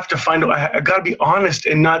 but I have to find out. I gotta be honest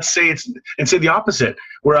and not say and say the opposite,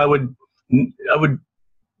 where I would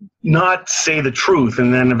not say the truth,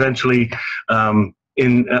 and then eventually,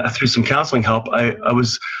 through some counseling help, I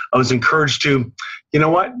was encouraged to, you know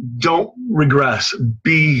what? Don't regress.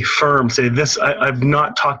 Be firm. Say this. I've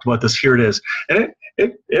not talked about this. Here it is, and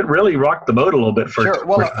it really rocked the boat a little bit for. Sure.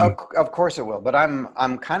 Well, of course it will. But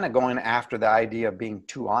I'm kind of going after the idea of being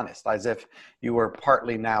too honest, as if you were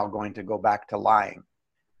partly now going to go back to lying,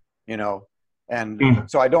 you know. And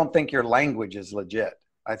so I don't think your language is legit.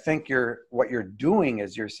 I think what you're doing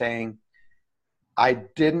is you're saying, I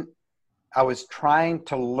was trying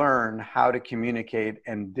to learn how to communicate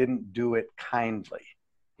and didn't do it kindly.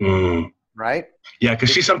 Right? Yeah, because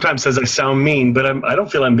she sometimes says I sound mean, but I don't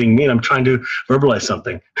feel I'm being mean. I'm trying to verbalize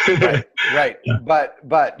something. Right. Yeah.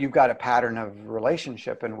 But you've got a pattern of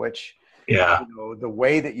relationship in which, you know, the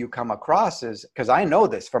way that you come across is, because I know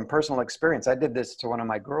this from personal experience. I did this to one of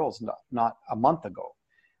my girls not a month ago,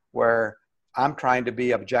 where I'm trying to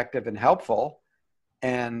be objective and helpful,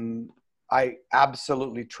 and I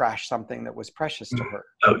absolutely trashed something that was precious to her.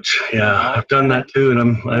 Ouch. Yeah, I've done that too,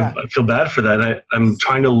 and I feel bad for that. I'm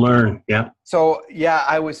trying to learn. Yeah. So yeah,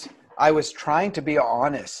 I was trying to be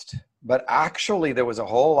honest, but actually there was a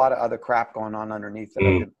whole lot of other crap going on underneath that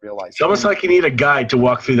I didn't realize. It's almost like you need a guide to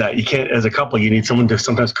walk through that. You can't, as a couple, you need someone to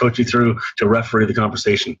sometimes coach you through, to referee the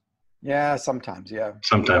conversation. Yeah, sometimes. Yeah.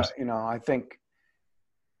 Sometimes. You know, I think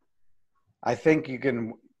you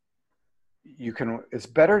can. It's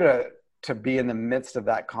better to be in the midst of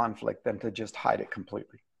that conflict than to just hide it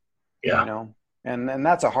completely. Yeah. You know, and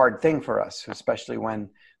that's a hard thing for us, especially when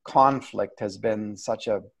conflict has been such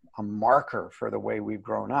a marker for the way we've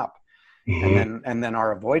grown up. and then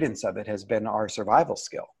our avoidance of it has been our survival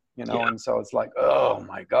skill, you know. And so it's like, oh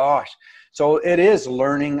my gosh. So it is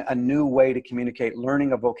learning a new way to communicate,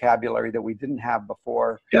 learning a vocabulary that we didn't have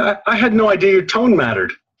before. Yeah, I had no idea your tone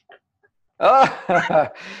mattered.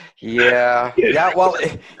 Yeah. Well,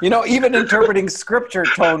 you know, even interpreting scripture,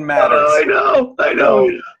 tone matters. I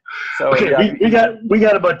know. So okay, we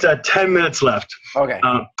got about 10 minutes left. Okay.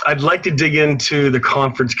 I'd like to dig into the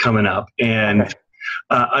conference coming up, and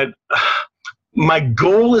my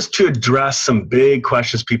goal is to address some big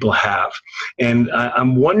questions people have. And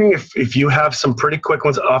I'm wondering if you have some pretty quick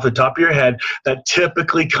ones off the top of your head that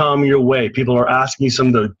typically come your way. People are asking you some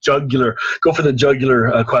of the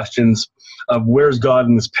jugular questions of where's God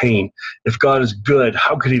in this pain? If God is good,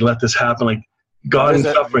 how could he let this happen? Like God in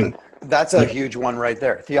suffering. That's a huge one right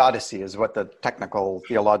there. Theodicy is what the technical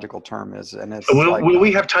theological term is. And it's will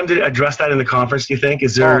we have time to address that in the conference, do you think?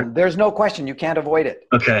 Is there? There's no question. You can't avoid it.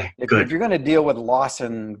 Okay, good. If you're going to deal with loss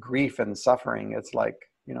and grief and suffering, it's like,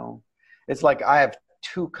 you know, it's like I have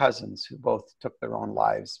 2 cousins who both took their own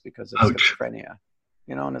lives because of schizophrenia,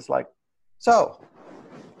 you know, and it's like, so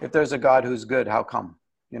if there's a God who's good, how come,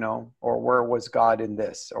 you know, or where was God in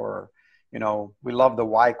this? Or, you know, we love the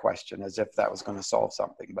why question as if that was going to solve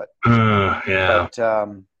something, but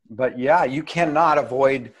yeah, you cannot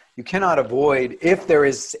avoid if there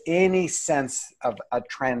is any sense of a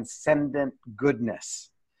transcendent goodness,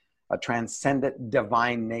 a transcendent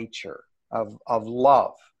divine nature of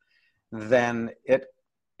love, then it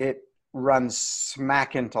runs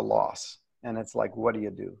smack into loss. And it's like, what do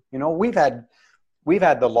you do? You know, we've had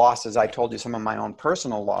the losses. I told you some of my own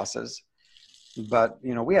personal losses. But,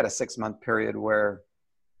 you know, we had a 6-month period where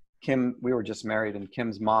we were just married, and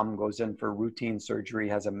Kim's mom goes in for routine surgery,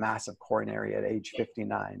 has a massive coronary at age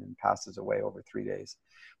 59 and passes away over 3 days.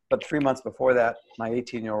 But 3 months before that, my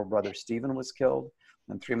 18-year-old brother, Stephen, was killed.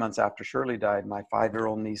 And 3 months after Shirley died, my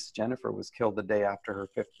 5-year-old niece, Jennifer, was killed the day after her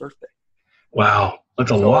 5th birthday. Wow.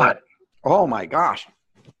 That's a lot. Oh my gosh.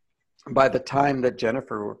 By the time that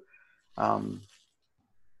Jennifer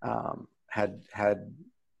had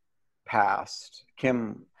passed,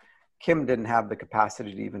 Kim didn't have the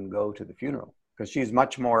capacity to even go to the funeral because she's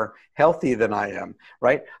much more healthy than I am,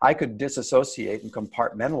 right? I could disassociate and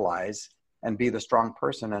compartmentalize and be the strong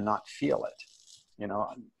person and not feel it, you know,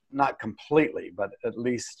 not completely, but at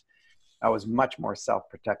least I was much more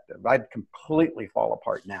self-protective. I'd completely fall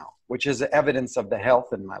apart now, which is evidence of the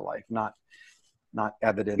health in my life, not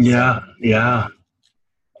evidence. Yeah.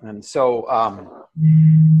 And so,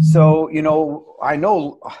 you know,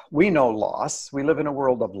 we know loss. We live in a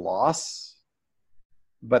world of loss,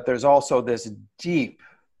 but there's also this deep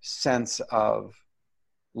sense of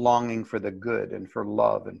longing for the good and for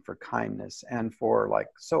love and for kindness and for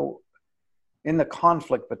so in the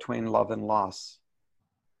conflict between love and loss,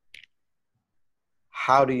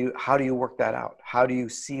 how do you work that out? How do you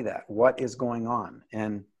see that? What is going on?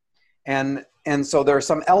 And so there are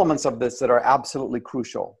some elements of this that are absolutely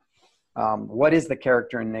crucial. What is the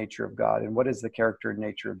character and nature of God, and what is the character and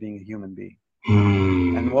nature of being a human being?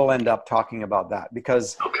 And we'll end up talking about that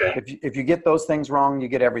because if you get those things wrong, you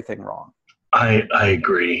get everything wrong. I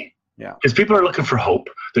agree. Yeah. Because people are looking for hope.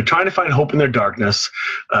 They're trying to find hope in their darkness,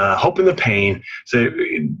 hope in the pain. So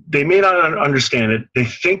they may not understand it. They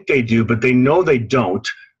think they do, but they know they don't.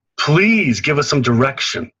 Please give us some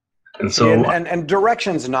direction. And so, and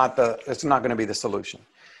direction's it's not going to be the solution.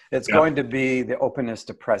 It's going to be the openness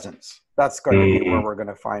to presence. That's going to be where we're going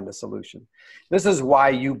to find a solution. This is why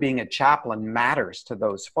you being a chaplain matters to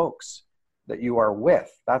those folks that you are with.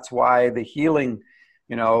 That's why the healing,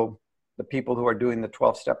 you know, the people who are doing the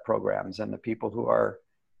 12-step programs and the people who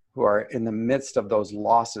are in the midst of those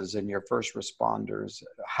losses and your first responders,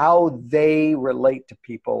 how they relate to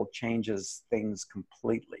people changes things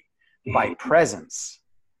completely by presence.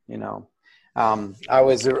 You know, I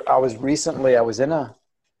was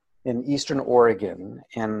in Eastern Oregon,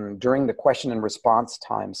 and during the question and response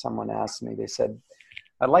time, someone asked me, they said,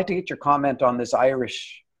 I'd like to get your comment on this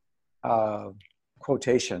Irish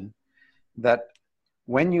quotation that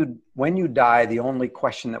when you die, the only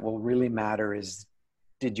question that will really matter is,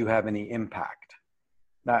 did you have any impact?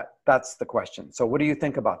 That's the question. So what do you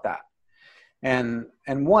think about that? And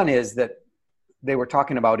one is that they were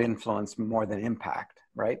talking about influence more than impact,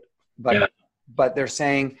 right? But they're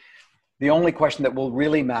saying the only question that will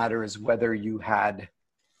really matter is whether you had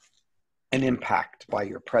an impact by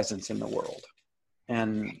your presence in the world.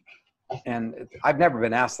 And I've never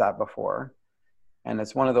been asked that before. And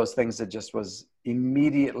it's one of those things that just was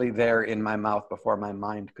immediately there in my mouth before my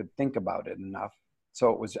mind could think about it enough.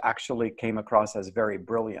 So it was actually came across as very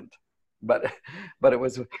brilliant. but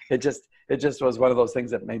it just was one of those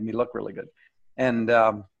things that made me look really good. And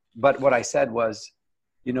but what I said was,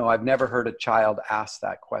 you know, I've never heard a child ask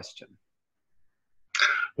that question.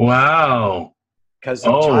 Wow. Because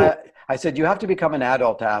Oh, I said, you have to become an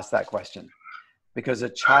adult to ask that question, because a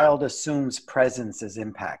child assumes presence is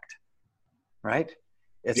impact, right?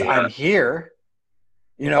 It's yeah. I'm here,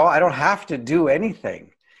 you know, I don't have to do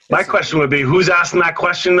anything. My question would be, who's asking that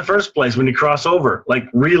question in the first place when you cross over? Like,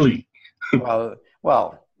 really?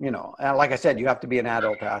 Well, you know, and like I said, you have to be an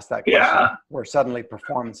adult to ask that question, Yeah. where suddenly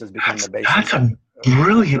performance has become the basis. That's a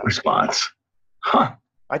brilliant response. Huh.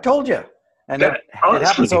 I told you. And That, it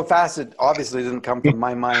happened so fast, it obviously didn't come from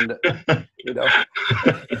my mind, you know.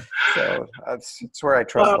 So it's where I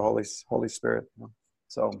trust the Holy Spirit.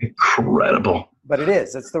 So incredible. but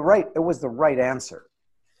it was the right answer.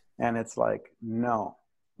 And it's like, no,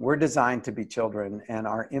 we're designed to be children, and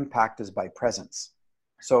our impact is by presence.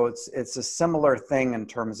 So it's a similar thing in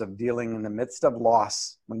terms of dealing in the midst of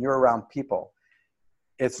loss. When you're around people,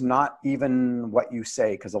 it's not even what you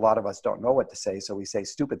say, because a lot of us don't know what to say, so we say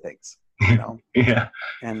stupid things, you know. Yeah.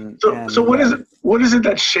 And so what is it? What is it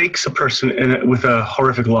that shakes a person with a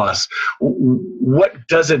horrific loss? What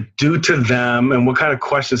does it do to them, and what kind of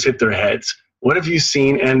questions hit their heads? What have you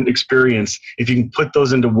seen and experienced? If you can put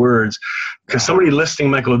those into words, because somebody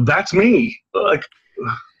listening might go, "That's me." Like,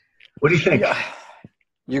 what do you think? Yeah.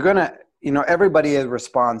 You're gonna, you know, everybody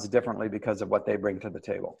responds differently because of what they bring to the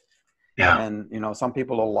table. Yeah. And, you know, some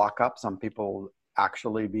people will lock up, some people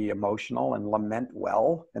actually be emotional and lament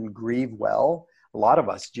well and grieve well. A lot of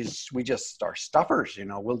us we just are stuffers, you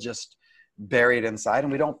know, we'll just bury it inside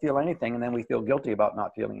and we don't feel anything. And then we feel guilty about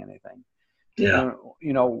not feeling anything. Yeah.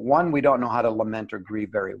 You know, one, we don't know how to lament or grieve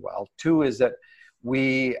very well. Two is that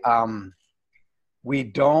we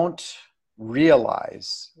don't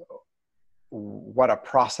realize what a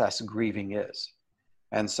process grieving is.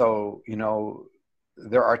 And so, you know,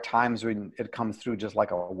 there are times when it comes through just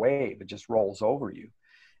like a wave, it just rolls over you.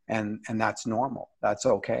 And that's normal. That's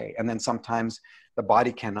okay. And then sometimes the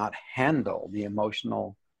body cannot handle the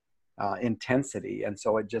emotional intensity. And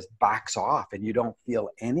so it just backs off and you don't feel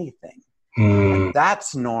anything. And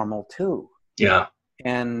that's normal too. Yeah.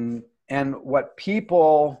 And what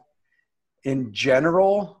people in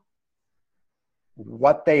general,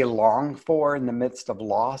 what they long for in the midst of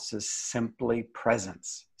loss is simply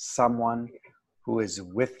presence. Someone who is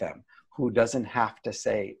with them, who doesn't have to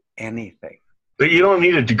say anything. But you don't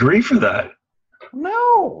need a degree for that.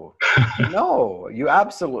 No, no, you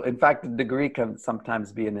absolutely, in fact, the degree can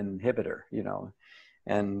sometimes be an inhibitor, you know,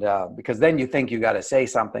 and because then you think you got to say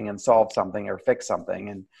something and solve something or fix something.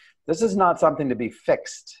 And this is not something to be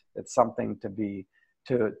fixed. It's something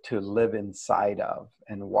to live inside of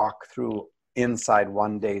and walk through inside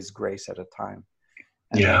one day's grace at a time.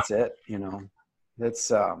 And that's it, you know.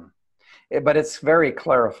 It's but it's very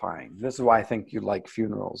clarifying. This is why I think you like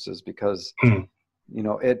funerals, is because you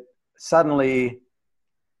know, it suddenly,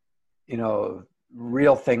 you know,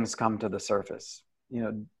 real things come to the surface. You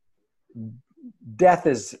know, death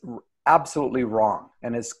is absolutely wrong,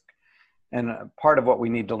 and part of what we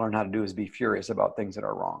need to learn how to do is be furious about things that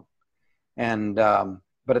are wrong. And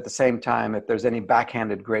but at the same time, if there's any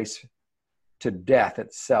backhanded grace to death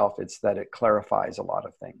itself, it's that it clarifies a lot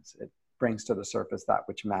of things. It brings to the surface that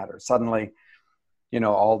which matters. Suddenly, you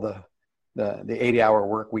know, all the 80-hour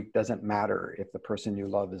work week doesn't matter if the person you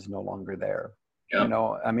love is no longer there. You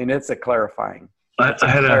know, I mean, it's a clarifying. It's a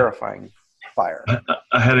clarifying fire.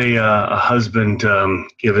 I had a husband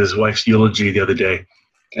give his wife's eulogy the other day,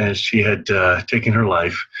 and she had taken her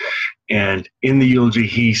life. And in the eulogy,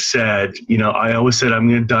 he said, you know, I always said I'm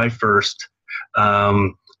going to die first.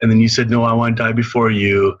 And then you said, no, I want to die before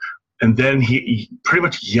you. And then he pretty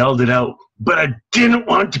much yelled it out, but I didn't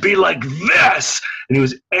want it to be like this. And he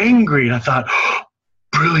was angry. And I thought, oh,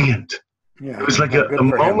 brilliant. Yeah, it was like a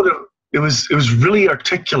moment of, it was really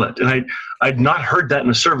articulate. And I'd not heard that in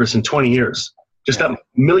a service in 20 years. Just that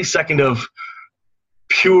millisecond of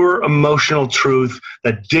pure emotional truth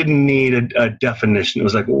that didn't need a definition. It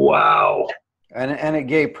was like, wow. And it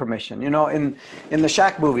gave permission. You know, in the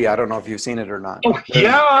Shack movie, I don't know if you've seen it or not. Oh,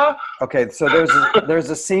 yeah. Okay, so there's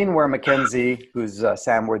a scene where Mackenzie, who's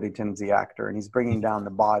Sam Worthington's the actor, and he's bringing down the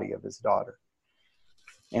body of his daughter.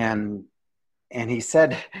 And he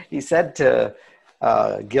said to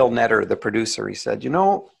Gil Netter, the producer, he said, you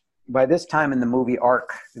know, by this time in the movie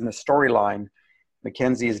arc, in the storyline,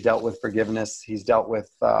 Mackenzie has dealt with forgiveness. He's dealt with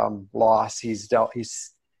loss. He's dealt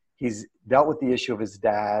with the issue of his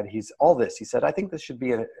dad. He's all this. He said, I think this should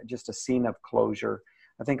be just a scene of closure.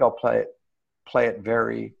 I think I'll play it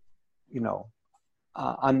very, you know,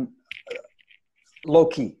 low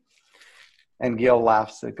key. And Gil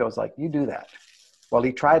laughs. It goes like, you do that. Well,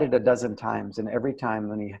 he tried it a dozen times. And every time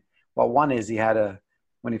one is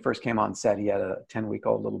when he first came on set, he had a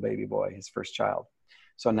 10-week-old little baby boy, his first child.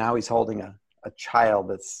 So now he's holding a child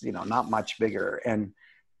that's, not much bigger. And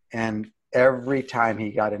every time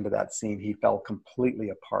he got into that scene, he fell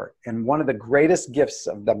completely apart. And one of the greatest gifts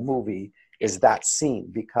of the movie is that scene,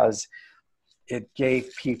 because it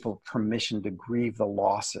gave people permission to grieve the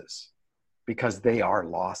losses, because they are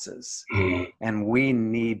losses. And we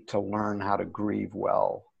need to learn how to grieve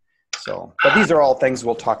well. So, but these are all things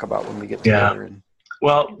we'll talk about when we get together. Yeah.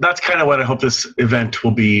 Well, that's kind of what I hope this event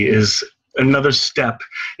will be, is another step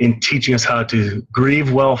in teaching us how to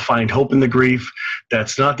grieve well, find hope in the grief.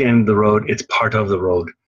 That's not the end of the road. It's part of the road.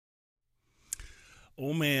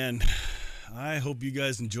 Oh, man. I hope you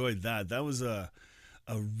guys enjoyed that. That was a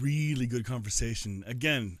really good conversation.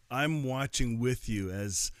 Again, I'm watching with you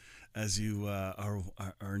as you are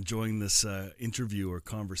enjoying this interview or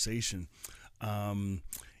conversation.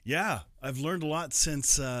 Yeah, I've learned a lot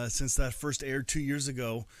since that first aired 2 years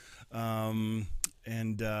ago. Yeah,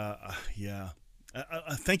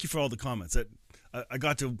 I thank you for all the comments. I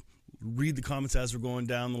got to read the comments as we're going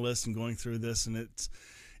down the list and going through this, and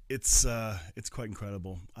it's quite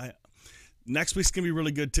incredible. Next week's gonna be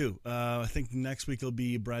really good too. I think next week it'll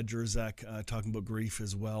be Brad Jersak talking about grief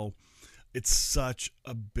as well. It's such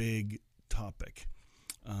a big topic,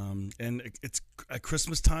 and it's at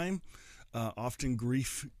Christmas time. Often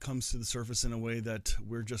grief comes to the surface in a way that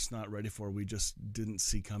we're just not ready for. We just didn't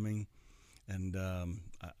see coming. And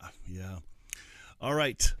yeah. All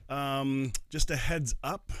right. Just a heads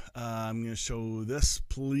up. I'm going to show this.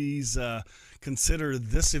 Please consider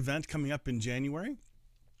this event coming up in January.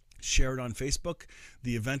 Share it on Facebook.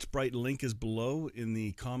 The Eventbrite link is below in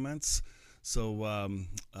the comments. So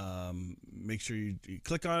make sure you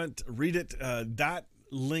click on it, read it. That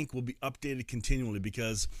link will be updated continually,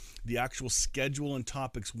 because the actual schedule and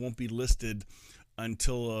topics won't be listed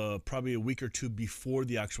until probably a week or two before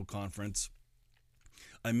the actual conference.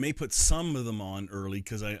 I may put some of them on early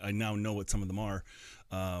because I now know what some of them are,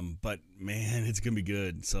 but man, it's gonna be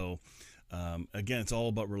good. So again, it's all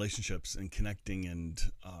about relationships and connecting and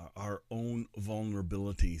our own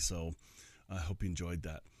vulnerability. So I hope you enjoyed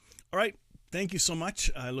that. All right, thank you so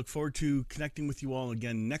much. I look forward to connecting with you all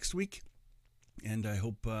again next week. And I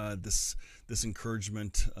hope this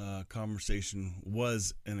encouragement conversation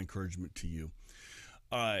was an encouragement to you.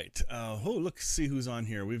 All right. See who's on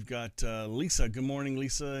here. We've got Lisa. Good morning,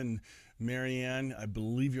 Lisa and Marianne. I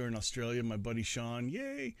believe you're in Australia. My buddy Sean.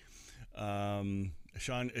 Yay.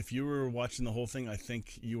 Sean, if you were watching the whole thing, I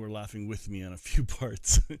think you were laughing with me on a few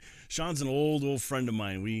parts. Sean's an old friend of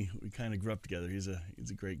mine. We kind of grew up together. He's a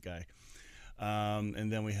great guy.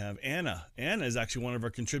 And then we have Anna. Anna is actually one of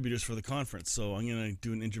our contributors for the conference. So I'm going to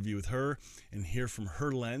do an interview with her and hear from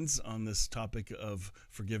her lens on this topic of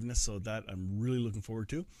forgiveness. So that I'm really looking forward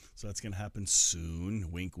to. So that's going to happen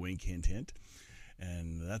soon. Wink, wink, hint, hint.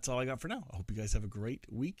 And that's all I got for now. I hope you guys have a great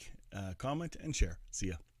week. Comment and share. See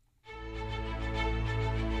ya.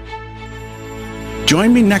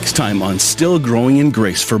 Join me next time on Still Growing in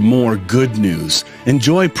Grace for more good news.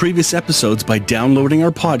 Enjoy previous episodes by downloading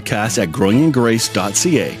our podcast at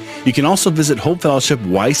growingingrace.ca. You can also visit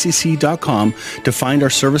hopefellowshipycc.com to find our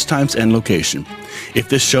service times and location. If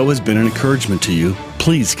this show has been an encouragement to you,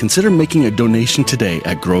 please consider making a donation today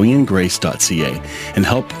at growingingrace.ca and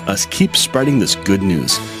help us keep spreading this good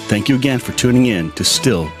news. Thank you again for tuning in to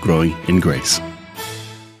Still Growing in Grace.